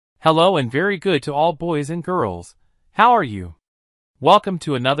Hello and very good to all boys and girls. How are you? Welcome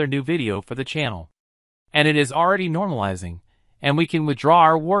to another new video for the channel. And it is already normalizing, and we can withdraw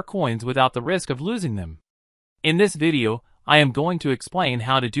our Worldcoins without the risk of losing them. In this video, I am going to explain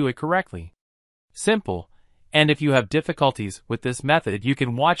how to do it correctly. Simple, and if you have difficulties with this method, you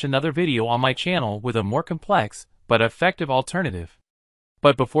can watch another video on my channel with a more complex but effective alternative.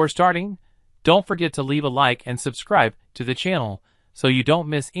 But before starting, don't forget to leave a like and subscribe to the channel so you don't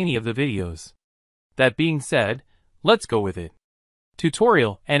miss any of the videos. That being said, let's go with it.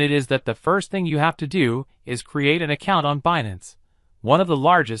 Tutorial, and it is that the first thing you have to do is create an account on Binance, one of the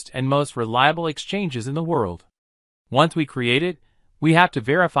largest and most reliable exchanges in the world. Once we create it, we have to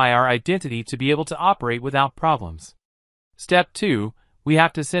verify our identity to be able to operate without problems. Step 2, we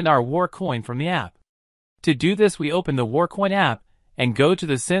have to send our Worldcoin from the app. To do this, we open the Worldcoin app and go to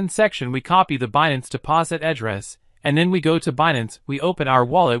the send section. We copy the Binance deposit address, and then we go to Binance, we open our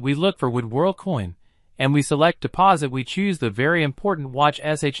wallet, we look for Worldcoin, and we select deposit. We choose the very important Watch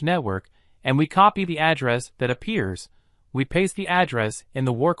SH network, and we copy the address that appears. We paste the address in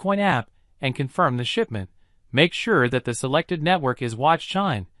the Worldcoin app and confirm the shipment. Make sure that the selected network is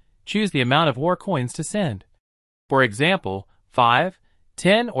Worldchain. Choose the amount of Worldcoins to send. For example, 5,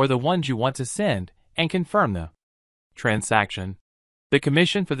 10 or the ones you want to send, and confirm the transaction. The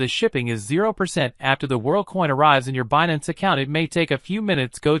commission for the shipping is 0% after the Worldcoin arrives in your Binance account. It may take a few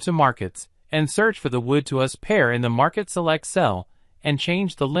minutes. Go to Markets and search for the Wood to Us pair in the market. Select Sell and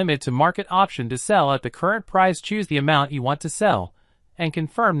change the limit to Market option to sell at the current price. Choose the amount you want to sell and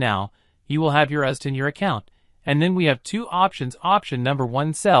confirm. Now you will have your USD in your account. And then we have two options. Option number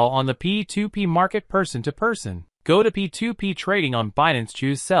 1, sell on the P2P market person to person. Go to P2P trading on Binance,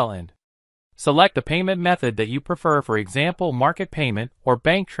 choose sell and select the payment method that you prefer, for example market payment or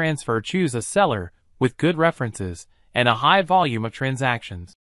bank transfer. Choose a seller with good references and a high volume of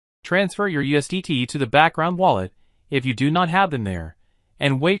transactions. Transfer your USDT to the background wallet if you do not have them there,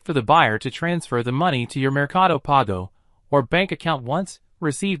 and wait for the buyer to transfer the money to your Mercado Pago or bank account. Once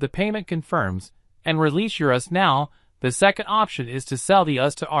received, the payment confirms and release your USD. Now, the second option is to sell the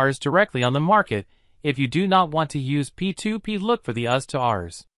USD to Rs directly on the market. If you do not want to use P2P, look for the USD to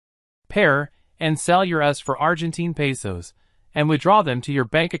Rs pair and sell your USD for Argentine pesos and withdraw them to your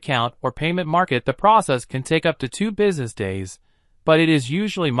bank account or payment market. The process can take up to 2 business days, but it is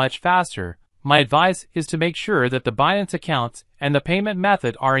usually much faster. My advice is to make sure that the Binance accounts and the payment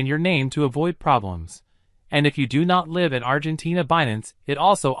method are in your name to avoid problems. And if you do not live in Argentina, Binance, it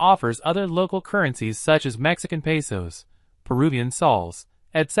also offers other local currencies such as Mexican pesos, Peruvian soles,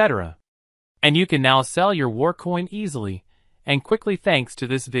 etc. And you can now sell your Worldcoin easily and quickly thanks to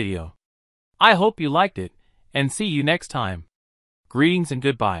this video. I hope you liked it, and see you next time. Greetings and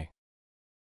goodbye.